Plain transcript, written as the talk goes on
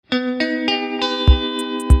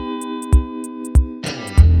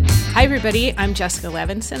Hi, everybody. I'm Jessica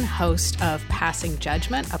Levinson, host of Passing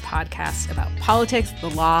Judgment, a podcast about politics, the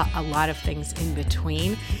law, a lot of things in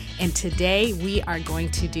between. And today we are going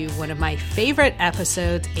to do one of my favorite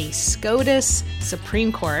episodes, a SCOTUS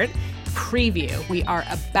Supreme Court preview. We are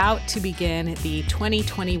about to begin the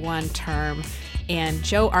 2021 term, and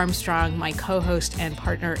Joe Armstrong, my co-host and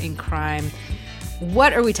partner in crime,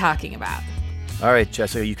 what are we talking about? All right,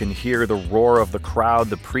 Jessica, you can hear the roar of the crowd.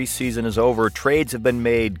 The preseason is over. Trades have been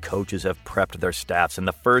made. Coaches have prepped their staffs. And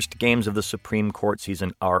the first games of the Supreme Court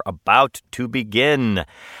season are about to begin.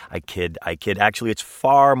 I kid. Actually, it's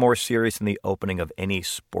far more serious than the opening of any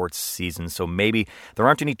sports season. So maybe there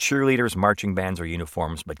aren't any cheerleaders, marching bands, or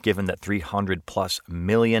uniforms. But given that 300+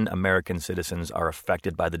 million American citizens are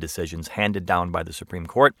affected by the decisions handed down by the Supreme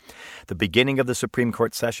Court, the beginning of the Supreme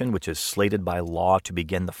Court session, which is slated by law to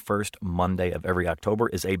begin the first Monday of every October,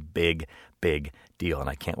 is a big deal, and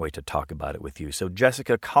I can't wait to talk about it with you. So,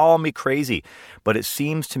 Jessica, call me crazy, but it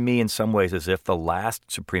seems to me in some ways as if the last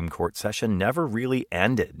Supreme Court session never really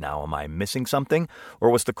ended. Now, am I missing something,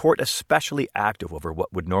 or was the court especially active over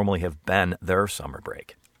what would normally have been their summer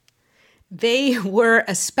break? They were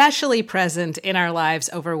especially present in our lives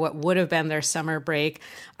over what would have been their summer break.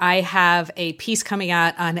 I have a piece coming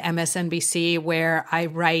out on MSNBC where I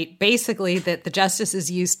write basically that the justices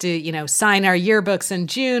used to, sign our yearbooks in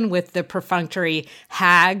June with the perfunctory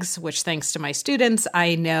HAGS, which thanks to my students,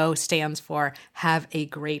 I know stands for have a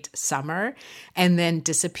great summer, and then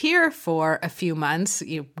disappear for a few months,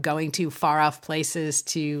 going to far off places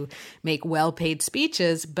to make well-paid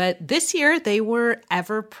speeches. But this year they were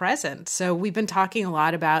ever present. So we've been talking a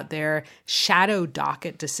lot about their shadow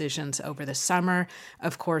docket decisions over the summer.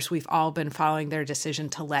 Of course, we've all been following their decision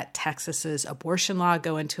to let Texas's abortion law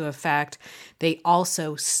go into effect. They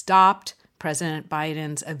also stopped President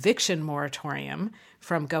Biden's eviction moratorium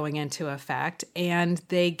from going into effect, and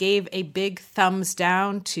they gave a big thumbs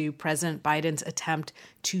down to President Biden's attempt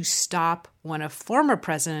to stop one of former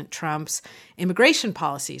President Trump's immigration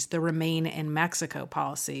policies, the Remain in Mexico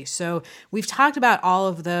policy. So we've talked about all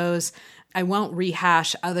of those. I won't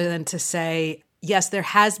rehash other than to say, yes, there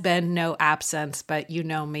has been no absence, but you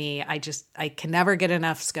know me, I can never get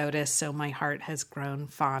enough SCOTUS, so my heart has grown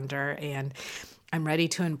fonder, and I'm ready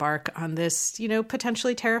to embark on this,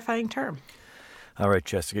 potentially terrifying term. All right,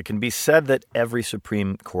 Jessica, it can be said that every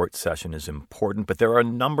Supreme Court session is important, but there are a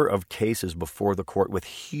number of cases before the court with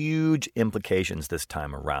huge implications this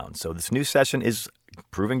time around. So this new session is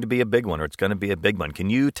proving to be a big one, or it's going to be a big one. Can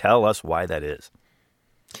you tell us why that is?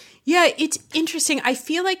 Yeah, it's interesting. I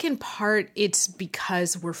feel like in part it's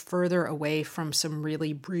because we're further away from some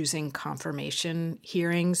really bruising confirmation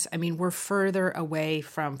hearings. I mean, we're further away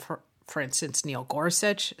from, for instance, Neil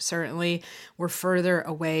Gorsuch, certainly. We're further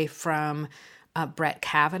away from Brett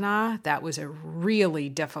Kavanaugh. That was a really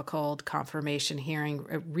difficult confirmation hearing.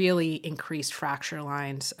 It really increased fracture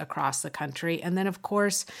lines across the country. And then, of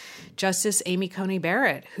course, Justice Amy Coney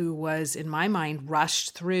Barrett, who was, in my mind,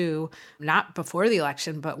 rushed through, not before the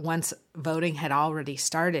election, but once voting had already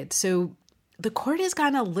started. So the court has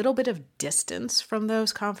gotten a little bit of distance from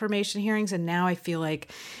those confirmation hearings, and now I feel like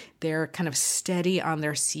they're kind of steady on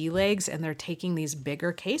their sea legs and they're taking these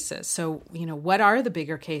bigger cases. So, what are the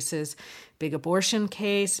bigger cases? Big abortion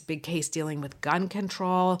case, big case dealing with gun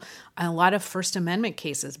control, and a lot of First Amendment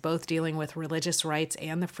cases, both dealing with religious rights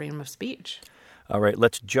and the freedom of speech. All right,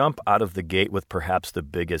 let's jump out of the gate with perhaps the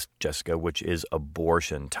biggest, Jessica, which is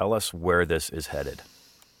abortion. Tell us where this is headed.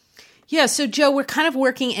 Yeah, so Joe, we're kind of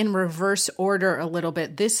working in reverse order a little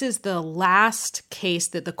bit. This is the last case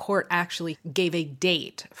that the court actually gave a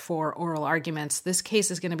date for oral arguments. This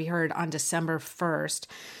case is going to be heard on December 1st.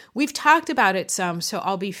 We've talked about it some, so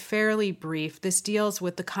I'll be fairly brief. This deals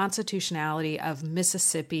with the constitutionality of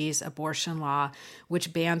Mississippi's abortion law,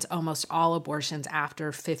 which bans almost all abortions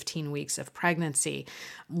after 15 weeks of pregnancy.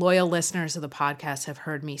 Loyal listeners of the podcast have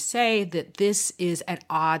heard me say that this is at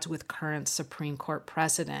odds with current Supreme Court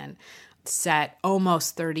precedent set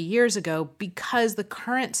almost 30 years ago, because the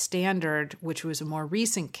current standard, which was a more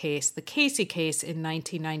recent case, the Casey case in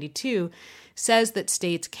 1992, says that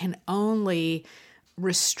states can only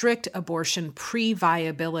restrict abortion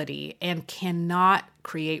pre-viability and cannot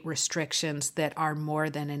create restrictions that are more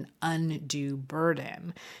than an undue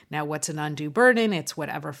burden. Now, what's an undue burden? It's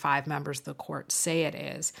whatever 5 members of the court say it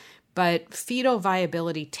is. But fetal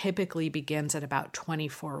viability typically begins at about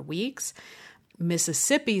 24 weeks.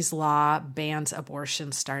 Mississippi's law bans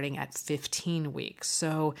abortion starting at 15 weeks.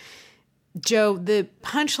 So, Joe, the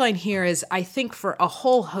punchline here is, I think for a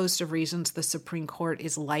whole host of reasons, the Supreme Court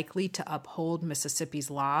is likely to uphold Mississippi's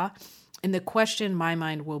law. And the question in my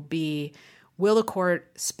mind will be, will the court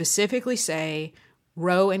specifically say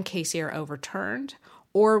Roe and Casey are overturned?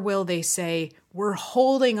 Or will they say, we're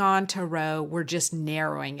holding on to Roe, we're just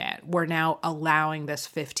narrowing it. We're now allowing this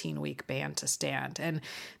 15-week ban to stand. And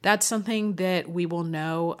that's something that we will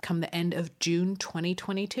know come the end of June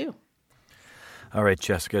 2022. All right,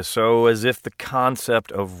 Jessica. So as if the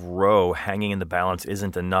concept of Roe hanging in the balance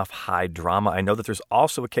isn't enough high drama, I know that there's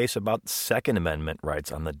also a case about Second Amendment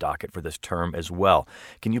rights on the docket for this term as well.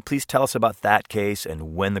 Can you please tell us about that case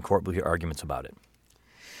and when the court will hear arguments about it?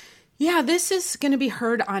 Yeah, this is going to be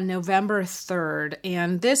heard on November 3rd,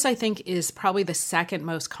 and this, I think, is probably the second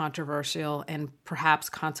most controversial and perhaps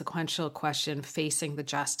consequential question facing the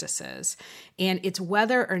justices. And it's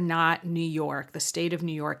whether or not New York, the state of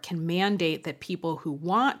New York, can mandate that people who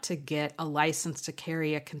want to get a license to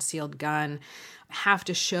carry a concealed gun have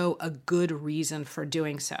to show a good reason for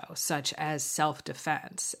doing so, such as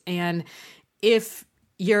self-defense. And if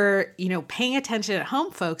you're, paying attention at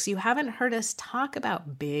home, folks, you haven't heard us talk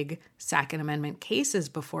about big Second Amendment cases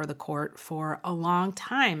before the court for a long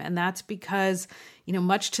time. And that's because,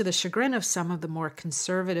 much to the chagrin of some of the more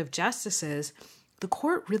conservative justices, the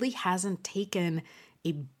court really hasn't taken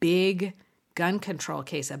a big gun control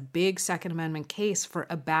case, a big Second Amendment case for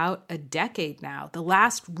about a decade now. The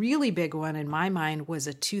last really big one in my mind was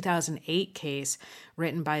a 2008 case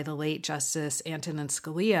written by the late Justice Antonin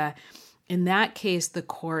Scalia. In that case, the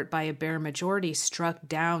court, by a bare majority, struck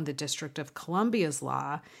down the District of Columbia's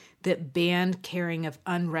law that banned carrying of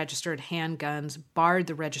unregistered handguns, barred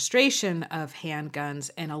the registration of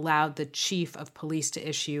handguns, and allowed the chief of police to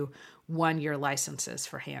issue one-year licenses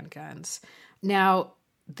for handguns. Now,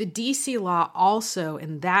 the D.C. law also,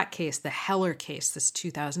 in that case, the Heller case, this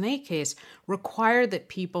 2008 case, required that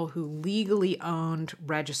people who legally owned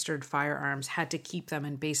registered firearms had to keep them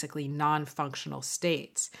in basically non-functional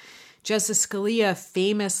states. Justice Scalia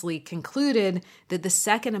famously concluded that the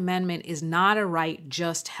Second Amendment is not a right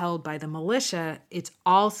just held by the militia, it's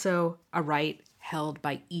also a right held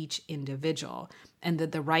by each individual, and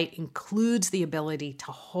that the right includes the ability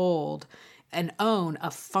to hold and own a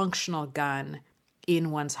functional gun in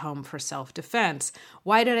one's home for self-defense.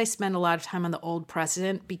 Why did I spend a lot of time on the old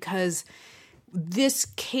precedent? Because this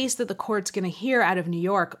case that the court's going to hear out of New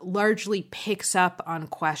York largely picks up on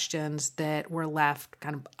questions that were left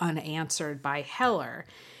kind of unanswered by Heller.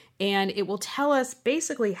 And it will tell us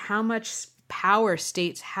basically how much power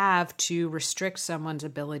states have to restrict someone's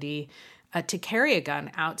ability to carry a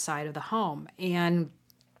gun outside of the home. And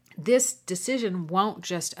this decision won't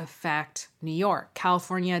just affect New York.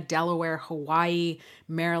 California, Delaware, Hawaii,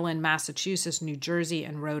 Maryland, Massachusetts, New Jersey,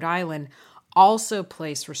 and Rhode Island also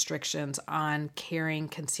place restrictions on carrying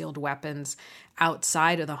concealed weapons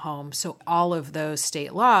outside of the home. So all of those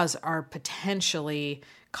state laws are potentially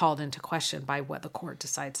called into question by what the court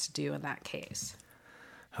decides to do in that case.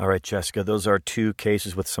 All right, Jessica, those are two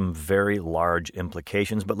cases with some very large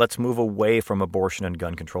implications, but let's move away from abortion and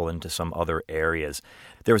gun control into some other areas.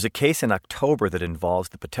 There was a case in October that involves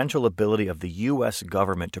the potential ability of the U.S.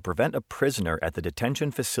 government to prevent a prisoner at the detention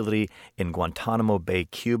facility in Guantanamo Bay,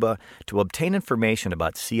 Cuba, to obtain information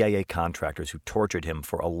about CIA contractors who tortured him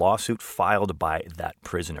for a lawsuit filed by that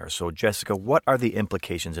prisoner. So, Jessica, what are the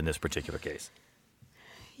implications in this particular case?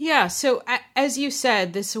 Yeah, so as you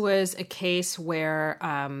said, this was a case where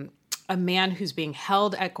a man who's being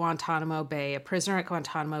held at Guantanamo Bay, a prisoner at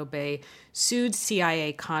Guantanamo Bay, sued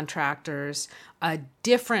CIA contractors. A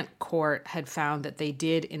different court had found that they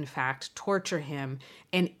did, in fact, torture him.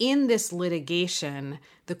 And in this litigation,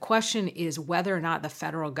 the question is whether or not the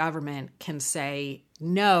federal government can say,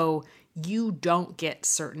 no, you don't get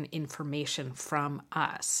certain information from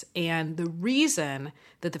us. And the reason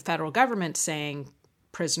that the federal government's saying,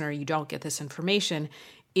 prisoner, you don't get this information,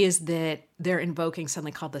 is that they're invoking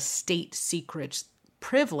something called the state secrets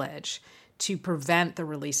privilege to prevent the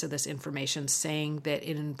release of this information, saying that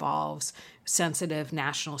it involves sensitive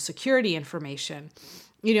national security information.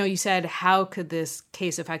 You said, how could this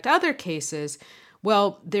case affect other cases?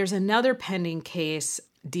 Well, there's another pending case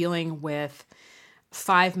dealing with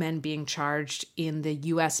 5 men being charged in the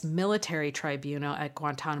U.S. military tribunal at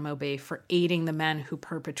Guantanamo Bay for aiding the men who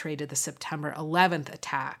perpetrated the September 11th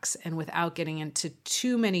attacks. And without getting into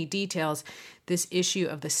too many details, this issue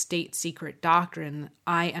of the state secret doctrine,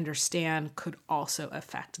 I understand, could also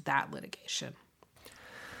affect that litigation.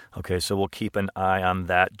 Okay, so we'll keep an eye on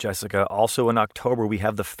that, Jessica. Also in October, we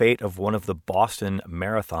have the fate of one of the Boston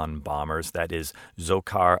Marathon bombers, that is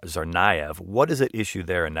Dzhokhar Tsarnaev. What is at issue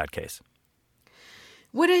there in that case?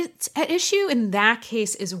 What is at issue in that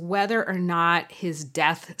case is whether or not his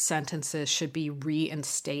death sentences should be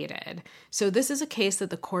reinstated. So this is a case that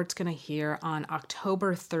the court's going to hear on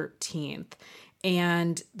October 13th.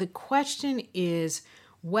 And the question is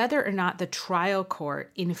whether or not the trial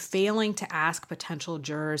court, in failing to ask potential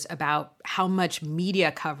jurors about how much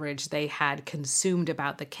media coverage they had consumed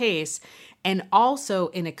about the case, and also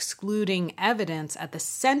in excluding evidence at the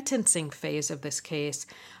sentencing phase of this case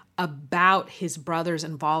about his brother's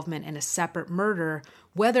involvement in a separate murder,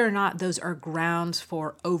 whether or not those are grounds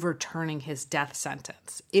for overturning his death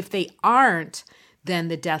sentence. If they aren't, then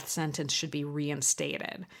the death sentence should be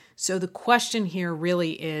reinstated. So the question here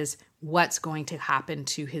really is what's going to happen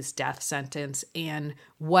to his death sentence and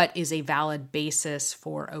what is a valid basis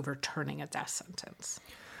for overturning a death sentence.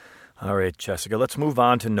 All right, Jessica, let's move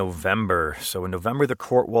on to November. So in November, the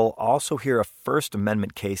court will also hear a First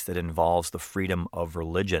Amendment case that involves the freedom of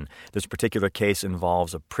religion. This particular case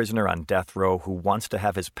involves a prisoner on death row who wants to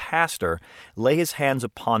have his pastor lay his hands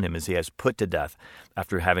upon him as he is put to death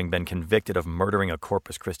after having been convicted of murdering a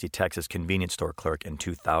Corpus Christi, Texas convenience store clerk in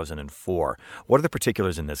 2004. What are the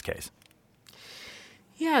particulars in this case?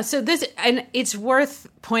 Yeah, so and it's worth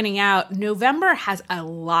pointing out, November has a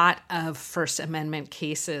lot of First Amendment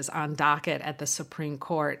cases on docket at the Supreme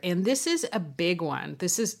Court, and this is a big one.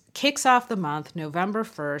 Kicks off the month, November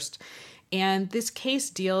 1st, and this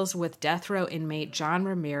case deals with death row inmate John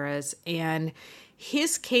Ramirez, and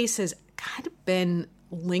his case has kind of been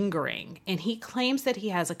lingering, and he claims that he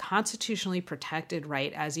has a constitutionally protected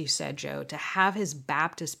right, as you said, Joe, to have his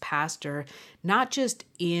Baptist pastor not just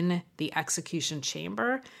in the execution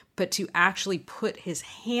chamber, but to actually put his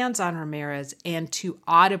hands on Ramirez and to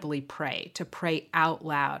audibly pray, to pray out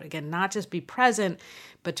loud. Again, not just be present,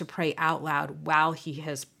 but to pray out loud while he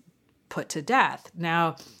has put to death.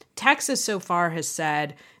 Now, Texas so far has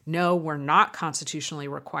said, no, we're not constitutionally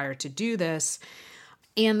required to do this.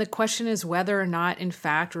 And the question is whether or not, in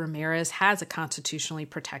fact, Ramirez has a constitutionally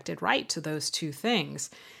protected right to those two things.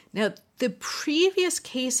 Now, the previous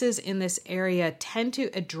cases in this area tend to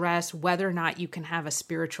address whether or not you can have a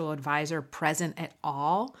spiritual advisor present at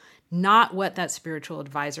all, not what that spiritual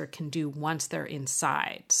advisor can do once they're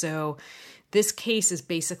inside. So this case is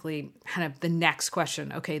basically kind of the next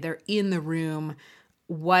question. Okay, they're in the room.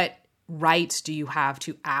 What rights do you have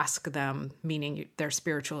to ask them, meaning their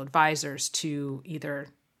spiritual advisors, to either,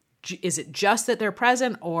 is it just that they're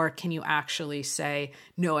present, or can you actually say,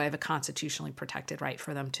 no, I have a constitutionally protected right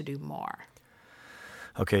for them to do more?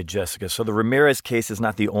 Okay, Jessica, so the Ramirez case is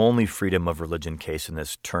not the only freedom of religion case in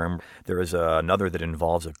this term. There is another that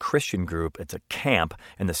involves a Christian group. It's a camp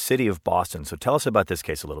in the city of Boston. So tell us about this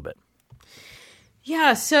case a little bit.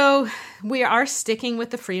 Yeah, so we are sticking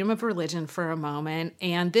with the freedom of religion for a moment,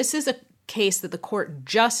 and this is a case that the court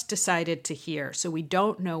just decided to hear, so we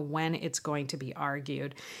don't know when it's going to be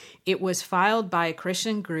argued. It was filed by a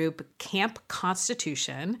Christian group, Camp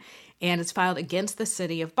Constitution, and it's filed against the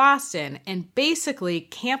city of Boston. And basically,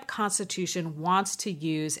 Camp Constitution wants to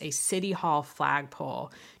use a city hall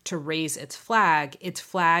flagpole to raise its flag. Its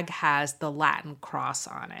flag has the Latin cross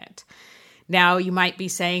on it. Now, you might be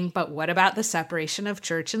saying, but what about the separation of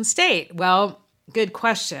church and state? Well, good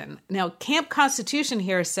question. Now, Camp Constitution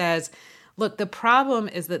here says, look, the problem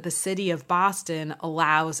is that the city of Boston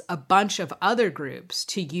allows a bunch of other groups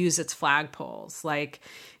to use its flagpoles, like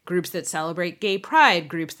groups that celebrate gay pride,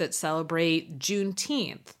 groups that celebrate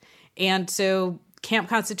Juneteenth. And so Camp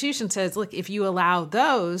Constitution says, look, if you allow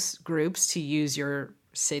those groups to use your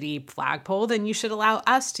city flagpole, then you should allow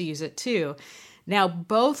us to use it too. Now,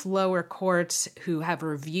 both lower courts who have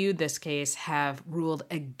reviewed this case have ruled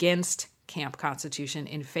against Camp Constitution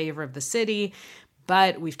in favor of the city,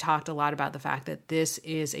 but we've talked a lot about the fact that this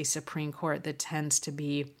is a Supreme Court that tends to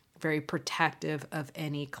be very protective of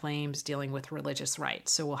any claims dealing with religious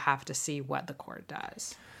rights. So we'll have to see what the court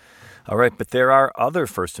does. All right, but there are other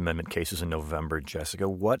First Amendment cases in November, Jessica.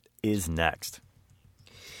 What is next?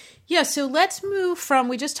 Yeah, so let's move from,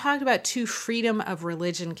 we just talked about two freedom of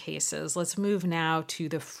religion cases. Let's move now to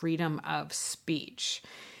the freedom of speech.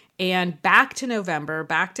 And back to November,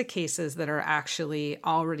 back to cases that are actually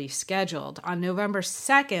already scheduled. On November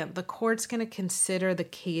 2nd, the court's going to consider the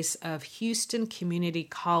case of Houston Community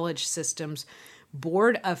College System's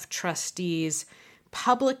Board of Trustees'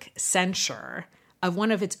 public censure of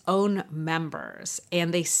one of its own members.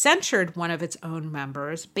 And they censured one of its own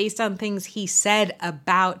members based on things he said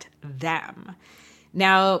about them.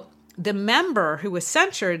 Now, the member who was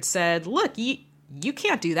censured said, look, you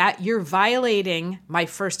can't do that. You're violating my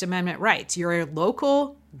First Amendment rights. You're a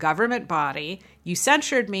local government body. You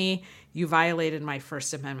censured me. you violated my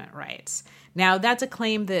First Amendment rights. Now, that's a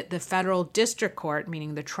claim that the federal district court,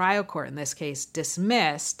 meaning the trial court in this case,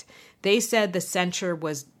 dismissed. They said the censure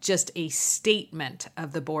was just a statement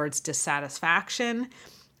of the board's dissatisfaction.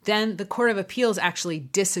 Then the Court of Appeals actually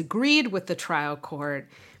disagreed with the trial court.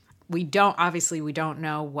 We don't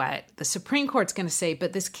know what the Supreme Court's going to say,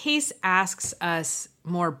 but this case asks us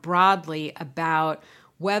more broadly about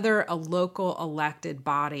whether a local elected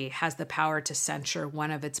body has the power to censure one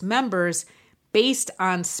of its members based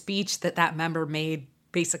on speech that member made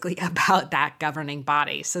basically about that governing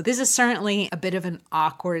body. So this is certainly a bit of an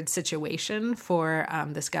awkward situation for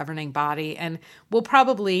this governing body, and we'll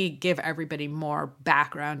probably give everybody more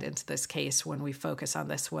background into this case when we focus on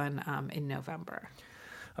this one in November.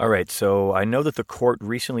 All right, so I know that the court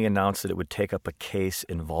recently announced that it would take up a case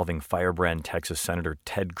involving firebrand Texas Senator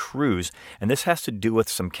Ted Cruz, and this has to do with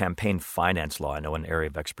some campaign finance law, I know an area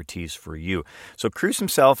of expertise for you. So Cruz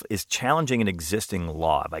himself is challenging an existing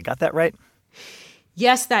law. Have I got that right?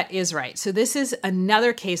 Yes, that is right. So this is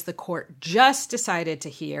another case the court just decided to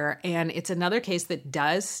hear, and it's another case that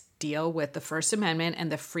does deal with the First Amendment and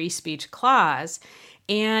the free speech clause.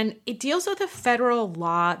 And it deals with a federal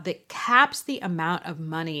law that caps the amount of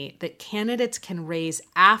money that candidates can raise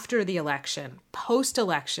after the election,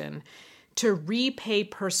 post-election, to repay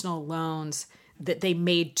personal loans that they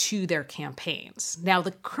made to their campaigns. Now,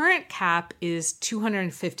 the current cap is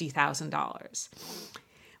 $250,000.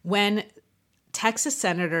 When Texas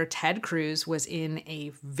Senator Ted Cruz was in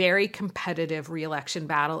a very competitive re-election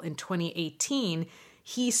battle in 2018,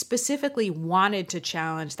 he specifically wanted to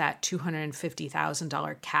challenge that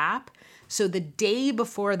 $250,000 cap. So the day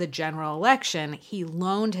before the general election, he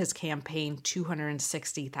loaned his campaign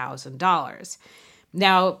 $260,000.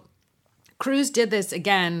 Now, Cruz did this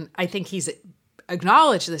again. I think he's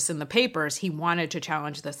acknowledged this in the papers. He wanted to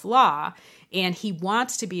challenge this law, and he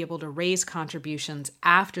wants to be able to raise contributions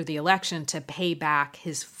after the election to pay back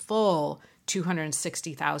his full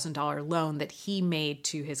 $260,000 loan that he made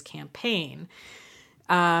to his campaign.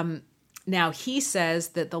 Now, he says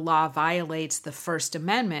that the law violates the First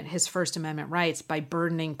Amendment, his First Amendment rights, by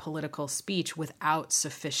burdening political speech without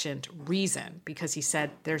sufficient reason, because he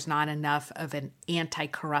said there's not enough of an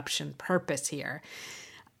anti-corruption purpose here.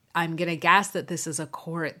 I'm going to guess that this is a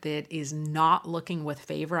court that is not looking with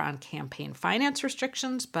favor on campaign finance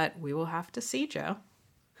restrictions, but we will have to see, Joe.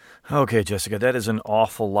 Okay, Jessica, that is an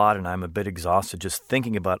awful lot, and I'm a bit exhausted just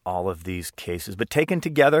thinking about all of these cases. But taken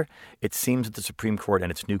together, it seems that the Supreme Court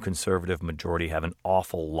and its new conservative majority have an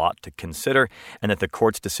awful lot to consider, and that the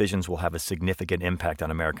court's decisions will have a significant impact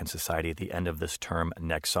on American society at the end of this term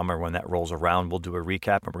next summer. When that rolls around, we'll do a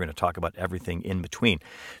recap, and we're going to talk about everything in between.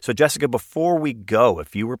 So, Jessica, before we go,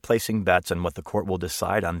 if you were placing bets on what the court will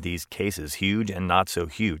decide on these cases, huge and not so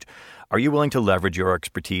huge, are you willing to leverage your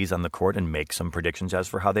expertise on the court and make some predictions as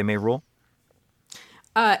for how they may rule?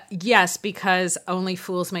 Yes, because only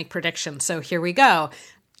fools make predictions. So here we go.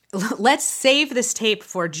 Let's save this tape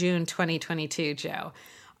for June 2022, Joe.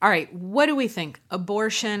 All right, what do we think?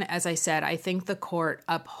 Abortion, as I said, I think the court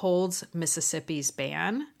upholds Mississippi's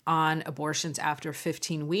ban on abortions after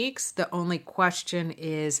 15 weeks. The only question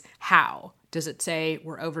is how. Does it say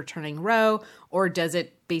we're overturning Roe, or does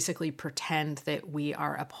it basically pretend that we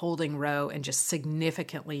are upholding Roe and just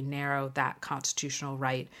significantly narrow that constitutional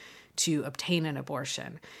right to obtain an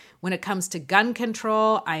abortion? When it comes to gun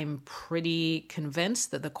control, I'm pretty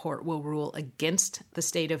convinced that the court will rule against the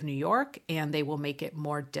state of New York, and they will make it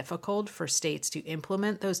more difficult for states to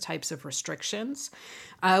implement those types of restrictions.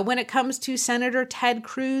 When it comes to Senator Ted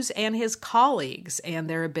Cruz and his colleagues and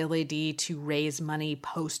their ability to raise money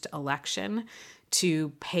post-election to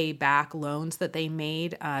pay back loans that they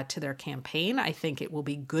made to their campaign, I think it will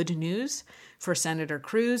be good news for Senator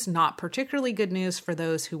Cruz, not particularly good news for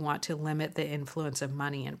those who want to limit the influence of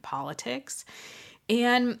money in politics.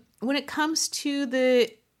 And when it comes to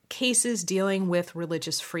the cases dealing with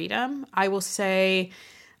religious freedom, I will say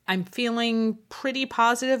I'm feeling pretty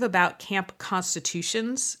positive about Camp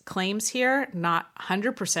Constitution's claims here, not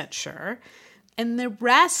 100% sure. And the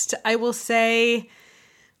rest, I will say,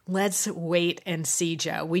 let's wait and see,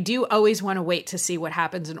 Joe. We do always want to wait to see what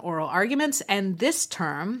happens in oral arguments. And this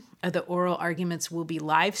term, the oral arguments will be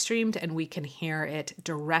live streamed, and we can hear it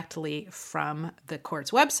directly from the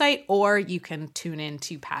court's website, or you can tune in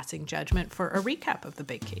to Passing Judgment for a recap of the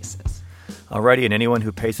big cases. Alrighty, and anyone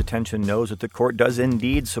who pays attention knows that the court does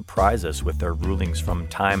indeed surprise us with their rulings from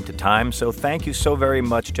time to time. So thank you so very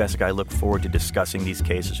much, Jessica. I look forward to discussing these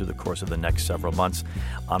cases through the course of the next several months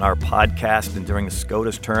on our podcast and during the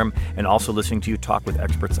SCOTUS term, and also listening to you talk with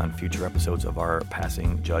experts on future episodes of our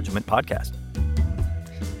Passing Judgment podcast.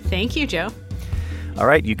 Thank you, Joe. All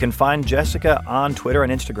right, you can find Jessica on Twitter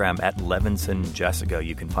and Instagram at Levinson Jessica.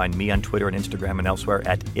 You can find me on Twitter and Instagram and elsewhere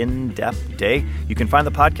at In-Depth Day. You can find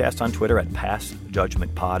the podcast on Twitter at Pass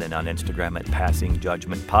Judgment Pod and on Instagram at Passing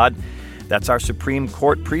Judgment Pod. That's our Supreme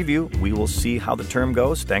Court preview. We will see how the term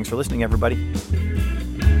goes. Thanks for listening, everybody.